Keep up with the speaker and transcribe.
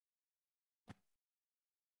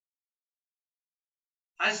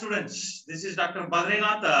Hi students, this is Dr.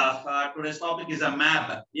 Badrinath. Today's topic is a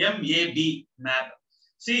mAb, M-A-B, mAb.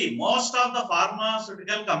 See, most of the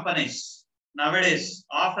pharmaceutical companies nowadays,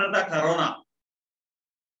 after the corona,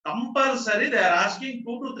 compulsory they are asking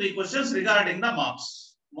 2 to 3 questions regarding the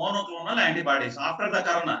mAbs, monoclonal antibodies. After the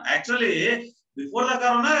corona, actually, before the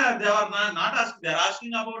corona, they are not asking. They are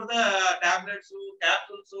asking about the tablets,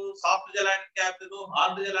 capsules, soft gelatin capsules,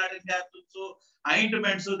 hard gelatin capsules,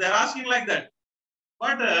 ointments. They are asking like that.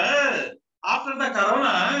 But after the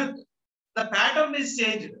corona, the pattern is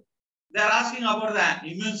changed. They are asking about the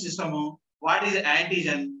immune system. What is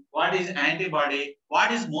antigen? What is antibody?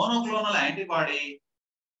 What is monoclonal antibody?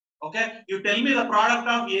 Okay, you tell me the product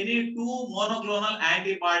of any 2 monoclonal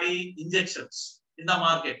antibody injections in the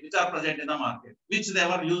market, which are present in the market, which they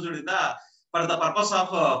were used in the for the purpose of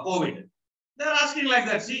COVID. They are asking like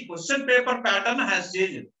that. See, question paper pattern has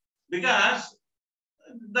changed because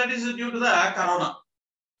that is due to the corona.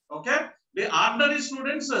 Okay, the ordinary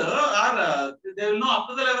students are they will know up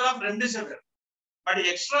to the level of remdesivir, but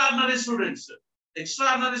extraordinary students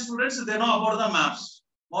they know about the mAbs,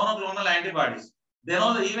 monoclonal antibodies. They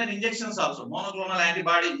know the even injections also, monoclonal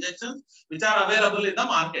antibody injections which are available in the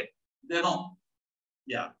market. They know.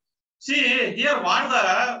 Yeah. See here what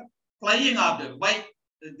the flying object. Why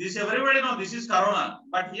this everybody know this is corona,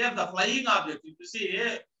 but here the flying object. If you see,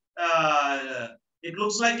 it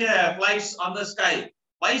looks like a flights on the sky.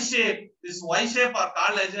 Y shape, this Y shape are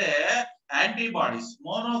called as a antibodies,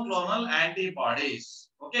 monoclonal antibodies.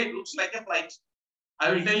 Okay, it looks like a flight.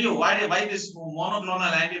 I will tell you why this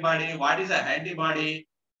monoclonal antibody, what is an antibody,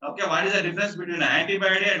 okay, what is the difference between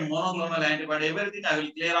antibody and monoclonal antibody, everything I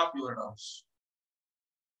will clear up your doubts.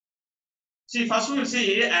 See, first we will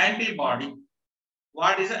see antibody.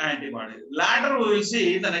 What is an antibody? Later we will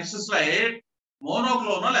see in the next slide,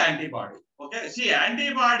 monoclonal antibody. Okay, see,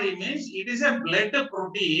 antibody means it is a blood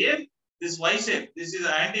protein. This Y shape, this is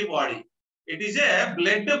antibody. It is a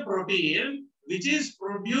blood protein which is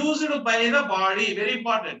produced by the body. Very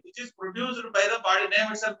important. Which is produced by the body.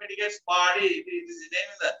 Name itself indicates body. It is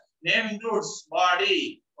the name includes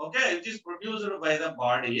body. Okay, which is produced by the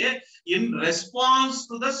body in response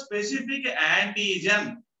to the specific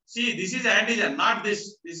antigen. See, this is antigen, not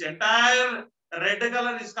this. This entire red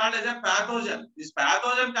color is called as a pathogen. This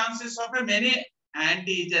pathogen consists of many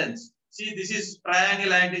antigens. See, this is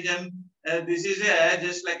triangle antigen. This is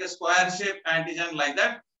just like a square shaped antigen like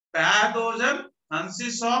that. Pathogen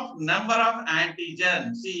consists of number of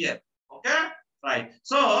antigens. See here. Okay, right.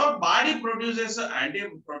 So body produces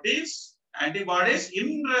antibodies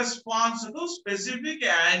in response to specific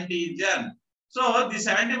antigen. So this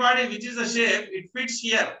antibody, which is the shape, it fits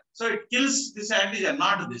here. So it kills this antigen,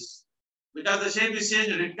 not this. Because the shape is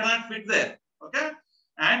changed, it cannot fit there. Okay.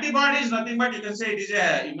 Antibody is nothing but, you can say it is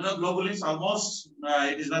a immunoglobulins, almost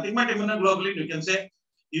it is nothing but immunoglobulin, you can say.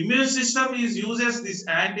 Immune system uses these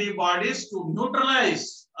antibodies to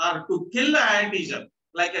neutralize or to kill the antigen,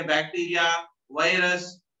 like a bacteria,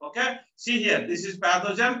 virus. Okay. See here, this is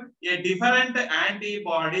pathogen. A different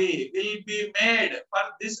antibody will be made for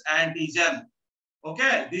this antigen.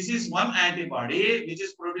 Okay, this is one antibody which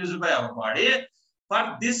is produced by our body.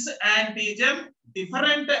 For this antigen,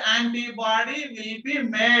 different antibody will be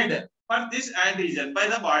made for this antigen by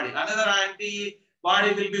the body. Another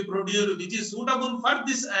antibody will be produced which is suitable for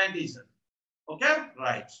this antigen. Okay,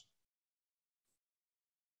 right.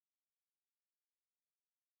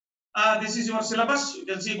 This is your syllabus. You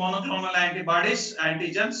can see monoclonal antibodies,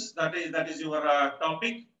 antigens. That is your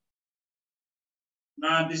topic.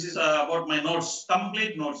 Now this is about my notes,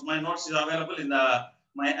 complete notes. My notes is available in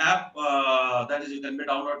my app. That is, you can be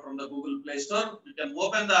download from the Google Play Store. You can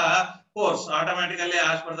open the course automatically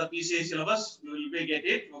as per the PCA syllabus. You will be get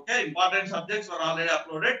it. Okay, important subjects are already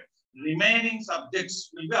uploaded. Remaining subjects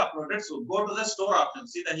will be uploaded. So go to the store option.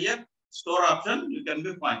 See the here store option. You can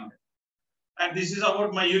be find. And this is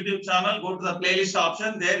about my YouTube channel. Go to the playlist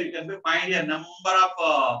option. There you can be find a number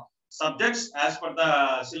of subjects as per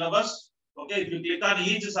the syllabus. Okay, if you click on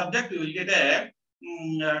each subject, you will get a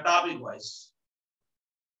topic wise.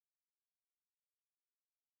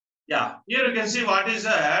 Yeah, here you can see what is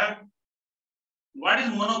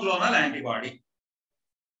monoclonal antibody.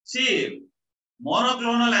 See,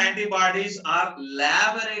 monoclonal antibodies are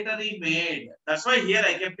laboratory made. That's why here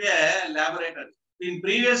I kept a laboratory. In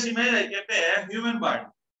previous image, I kept a human body.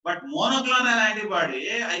 But monoclonal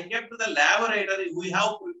antibody, I kept the laboratory. We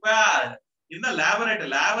have prepared in the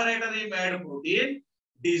laboratory made protein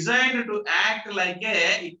designed to act like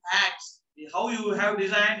it acts. How you have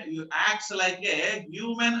designed, you acts like a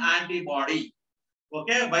human antibody.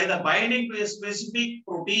 Okay, by the binding to a specific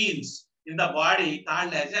proteins in the body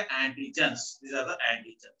called as antigens. These are the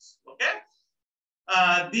antigens. Okay.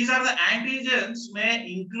 These are the antigens may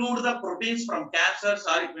include the proteins from cancers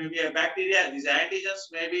or it may be a bacteria. These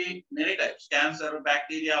antigens may be many types: cancer,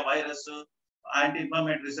 bacteria, virus,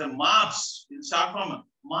 anti-inflammatory, mAbs in short form.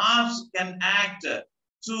 mAbs can act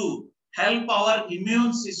to help our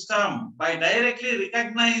immune system by directly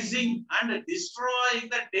recognizing and destroying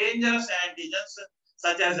the dangerous antigens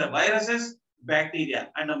such as viruses,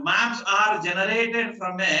 bacteria. And mAbs are generated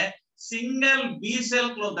from a single B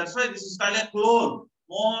cell clone. That's why this is called a clone,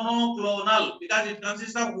 monoclonal, because it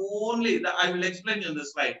consists of only, I will explain in the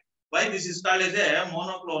slide why this is called as a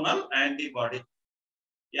monoclonal antibody.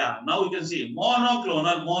 Yeah, now you can see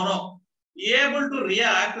monoclonal, mono, able to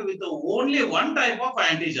react with only one type of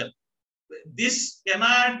antigen. This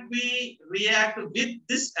cannot be react with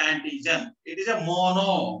this antigen. It is a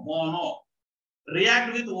mono.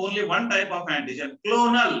 React with only one type of antigen.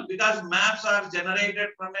 Clonal, because mAbs are generated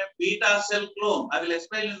from a beta cell clone. I will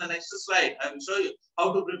explain in the next slide. I will show you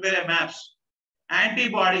how to prepare a mAbs.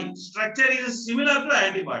 Antibody structure is similar to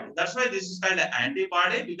antibody. That's why this is called an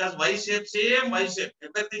antibody, because Y shape, same Y shape.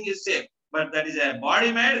 Everything is same. But that is a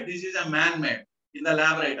body made. This is a man made in the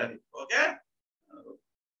laboratory. Okay.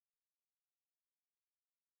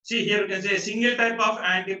 See, here you can say a single type of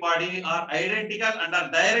antibody are identical and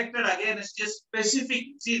are directed against a specific.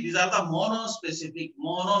 See, these are the monospecific.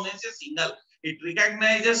 Mono means a single. It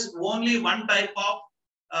recognizes only one type of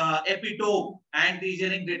epitope,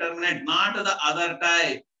 antigenic determinant, not the other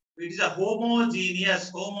type. It is a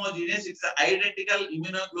homogeneous. It's an identical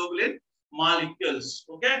immunoglobulin molecules.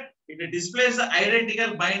 Okay, it displays the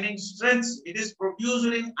identical binding strengths. It is produced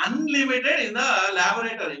in unlimited in the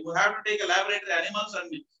laboratory. You have to take a laboratory animals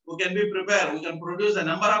and who can be prepared. We can produce a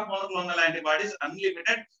number of monoclonal antibodies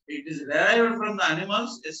unlimited. It is derived from the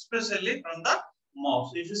animals, especially from the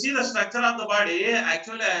mouse. If you see the structure of the body,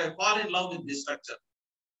 actually I fall in love with this structure.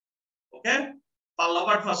 Okay, fall love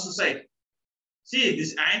at first sight. See,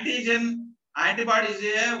 this antigen antibody is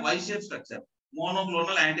a Y-shaped structure.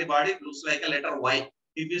 Monoclonal antibody looks like a letter Y.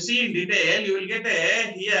 If you see in detail, you will get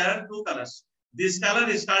here two colors. This color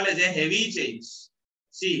is called as a heavy chains.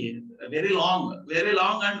 See, very long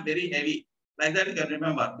and very heavy. Like that you can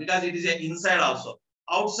remember, because it is inside also.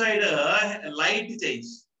 Outside light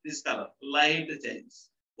chains, this color, light chains,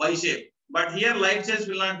 Y shape. But here light chains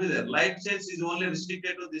will not be there. Light chains is only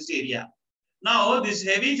restricted to this area. Now this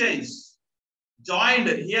heavy chains joined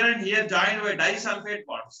here and here, joined by disulfide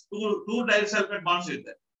bonds. Two disulfide bonds with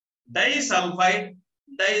that. Disulfide.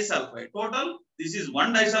 Total, this is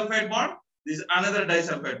one disulfide bond. This is another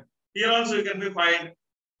disulfide. Here also you can be find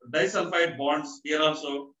disulfide bonds. Here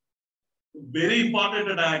also, very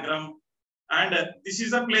important diagram. And this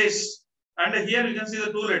is a place. And here you can see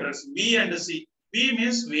the two letters B and C. B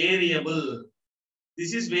means variable.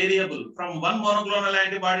 This is variable. From one monoclonal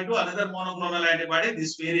antibody to another monoclonal antibody,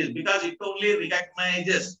 this varies because it only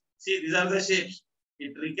recognizes. See, these are the shapes.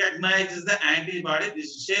 It recognizes the antibody.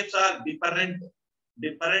 These shapes are different.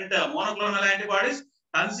 Monoclonal antibodies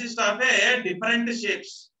consist of a different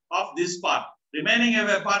shapes of this part. Remaining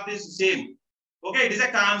part is same. Okay, it is a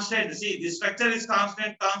constant. See, this structure is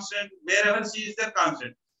constant. Wherever C is there,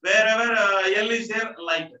 constant. Wherever L is there,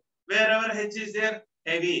 light. Wherever H is there,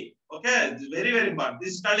 heavy. Okay, it's very important.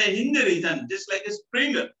 This is called a hinge region, just like a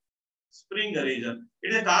spring region.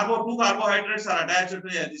 It is two carbohydrates are attached to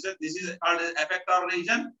here. This is called an effector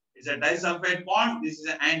region. It's a disulfide bond. This is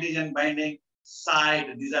an antigen binding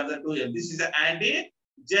site. These are the two. This is an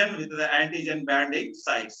antigen with the antigen binding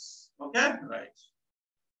sites. Okay, right.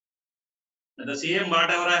 The same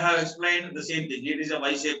whatever I have explained, the same thing. It is a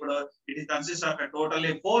Y-shaped. It consists of a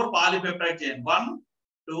totally 4 polypeptide chain. 1,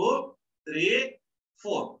 2, 3,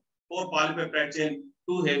 4. 4 polypeptide chain,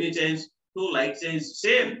 2 heavy chains, 2 light chains,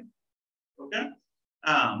 same. Okay.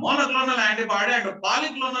 Monoclonal antibody and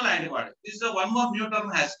polyclonal antibody. This is one more new term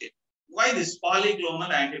has came. Why this polyclonal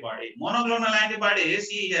antibody? Monoclonal antibody,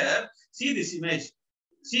 see here, see this image.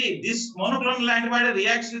 See, this monoclonal antibody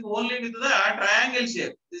reacts with only with the triangle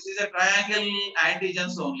shape. This is a triangle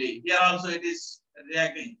antigens only. Here also it is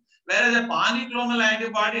reacting. Whereas a polyclonal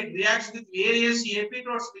antibody reacts with various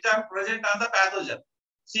epitopes which are present on the pathogen.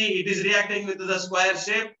 See, it is reacting with the square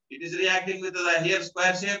shape. It is reacting with the here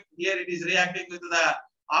square shape. Here it is reacting with the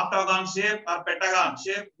octagon shape or pentagon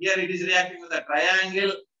shape. Here it is reacting with the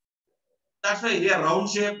triangle. That's why here round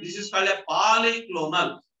shape. This is called a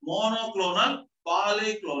polyclonal. Monoclonal,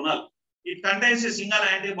 polyclonal. It contains a single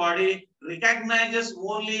antibody, recognizes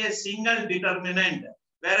only a single determinant.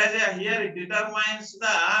 Whereas here it determines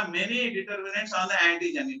the many determinants on the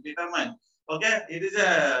antigen. It determines. Okay, it is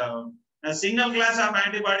a A single class of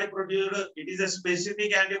antibody produced, it is a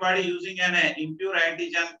specific antibody using an impure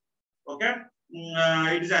antigen. Okay.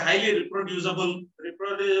 It is a highly reproducible.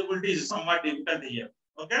 Reproducibility is somewhat difficult here.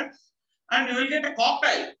 Okay. And you will get a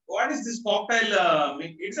cocktail. What is this cocktail?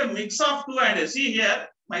 It's a mix of two antibodies. See here,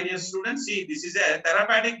 my dear students, see, this is a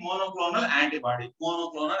therapeutic monoclonal antibody.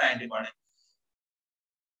 Monoclonal antibody.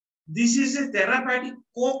 This is a therapeutic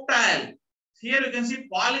cocktail. Here you can see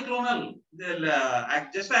polyclonal. I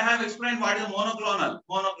have explained what is monoclonal.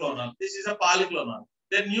 Monoclonal. This is a polyclonal.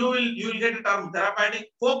 Then you will get a term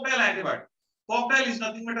therapeutic cocktail antibody. Cocktail is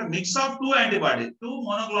nothing but a mix of two antibodies. Two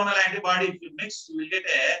monoclonal antibody. If you mix, you will get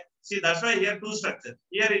a. See, that's why here two structures.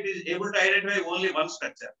 Here it is able to identify only one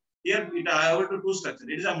structure. Here it is able to two structures.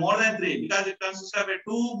 It is a more than three because it consists of a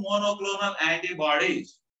two monoclonal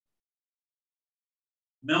antibodies.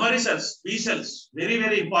 Memory cells, B cells, very,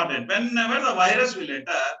 very important. Whenever the virus will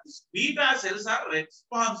enter, these beta cells are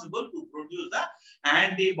responsible to produce the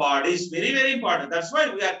antibodies. Very, very important. That's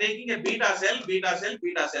why we are taking a beta cell, beta cell,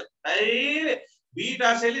 beta cell.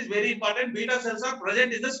 Beta cell is very important. Beta cells are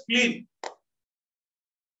present in the spleen.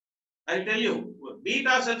 I'll tell you,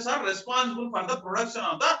 beta cells are responsible for the production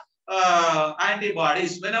of the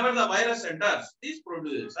antibodies. Whenever the virus enters, these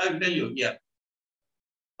produces. I will tell you here.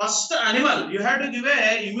 First animal, you have to give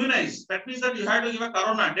a immunize. That means that you have to give a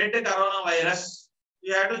corona, dead coronavirus.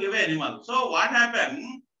 You have to give an animal. So what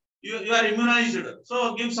happened? You are immunized.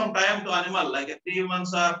 So give some time to animal, like 3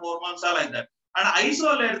 months or 4 months or like that. And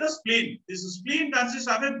isolate the spleen. This spleen consists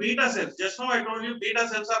of a beta cells. Just now I told you beta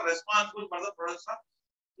cells are responsible for the production.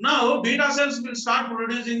 Now beta cells will start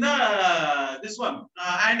producing the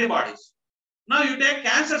antibodies. Now you take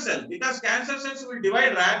cancer cells because cancer cells will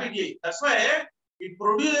divide rapidly. That's why it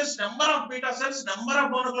produces number of beta cells, number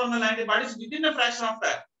of monoclonal antibodies within a fraction of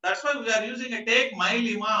time. That's why we are using a take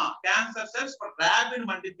myeloma cancer cells for rapid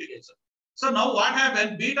multiplication. So now what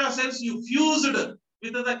happened? Beta cells you fused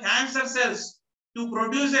with the cancer cells to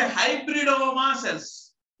produce a hybridoma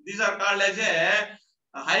cells. These are called as a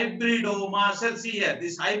hybridoma cells. See here,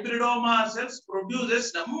 this hybridoma cells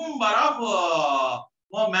produces number of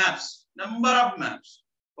mAbs, number of mAbs.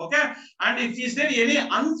 Okay, and if is there any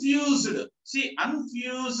unfused, see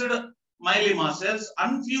unfused myeloma cells,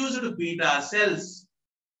 unfused beta cells,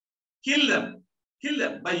 kill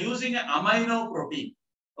them by using an amino protein.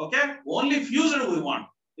 Okay, only fused we want.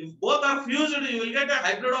 If both are fused, you will get a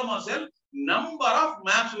hybridoma cell. Number of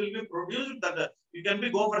mAbs will be produced. That you can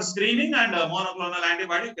go for screening and monoclonal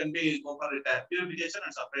antibody. You can go for purification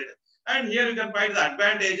and separate. And here you can find the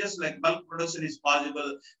advantages like bulk production is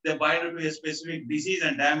possible. They bind to a specific disease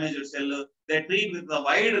and damaged cell. They treat with a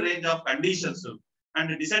wide range of conditions. And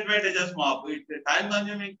the disadvantages of it, the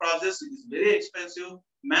time-consuming process is very expensive.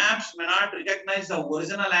 mAbs may not recognize the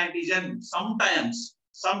original antigen sometimes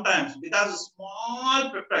because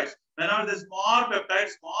small peptides. Whenever the small peptide,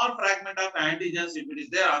 small fragment of antigens, if it is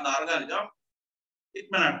there on the organism, it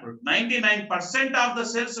may not produce. 99% of the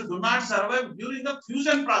cells do not survive during the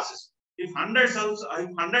fusion process. If 100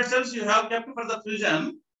 cells you have kept for the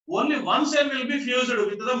fusion, only one cell will be fused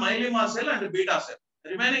with the myeloma cell and the beta cell.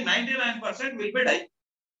 The remaining 99% will be die.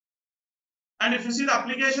 And if you see the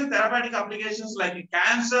application, therapeutic applications like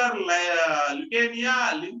cancer,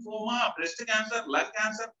 leukemia, lymphoma, breast cancer, lung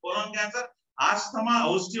cancer, colon cancer, asthma,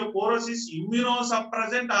 osteoporosis,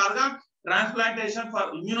 immunosuppressant organ transplantation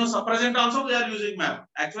for immunosuppressant also we are using mAb.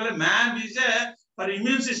 Actually, mAb is for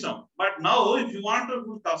immune system. But now, if you want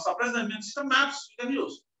to suppress the immune system, mAbs you can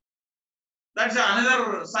use. That's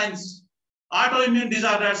another science. Autoimmune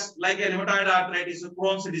disorders like a rheumatoid arthritis,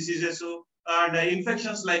 Crohn's diseases, and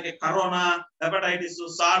infections like a corona, hepatitis,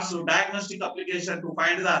 SARS, diagnostic application to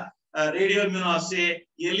find the radioimmunoassay,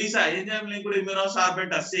 ELISA, enzyme-linked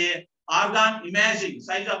immunosorbent assay, organ imaging,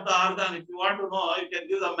 size of the organ. If you want to know, you can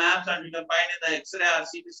give the maps and you can find in the X-ray or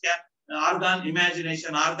CT scan, organ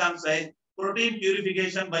imagination, organ size, protein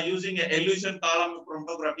purification by using a elution column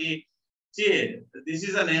chromatography. See, this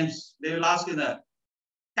is the names. They will ask in the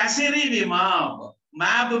Casirivimab.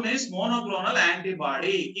 mAb means monoclonal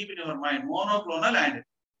antibody. Keep in your mind, monoclonal antibody.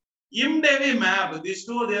 Imdevimab, these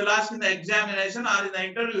two they will ask in the examination or in the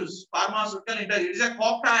interviews. Pharmaceutical interview. It is a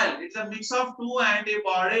cocktail. It's a mix of two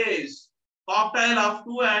antibodies. Cocktail of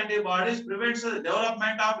two antibodies prevents the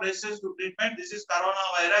development of resistance to treatment. This is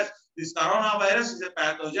coronavirus. This coronavirus is a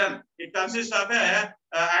pathogen. It consists of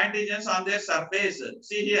antigens on their surface.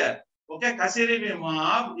 See here. Okay,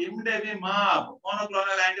 Casirivimab, Imdevimab,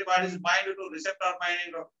 monoclonal antibodies bind to receptor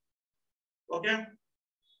binding. Okay.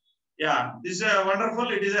 Yeah, this is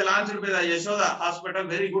wonderful. It is launched by the Yashoda Hospital,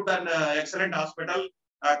 very good and excellent hospital.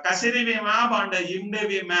 Casirivimab and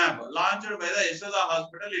Imdevimab launched by the Yashoda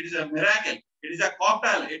Hospital. It is a miracle. It is a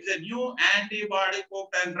cocktail. It is a new antibody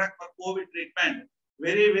cocktail drug for COVID treatment.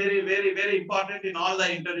 Very, very, very, very important in all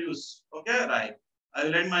the interviews. Okay, right. I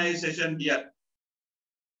will end my session here.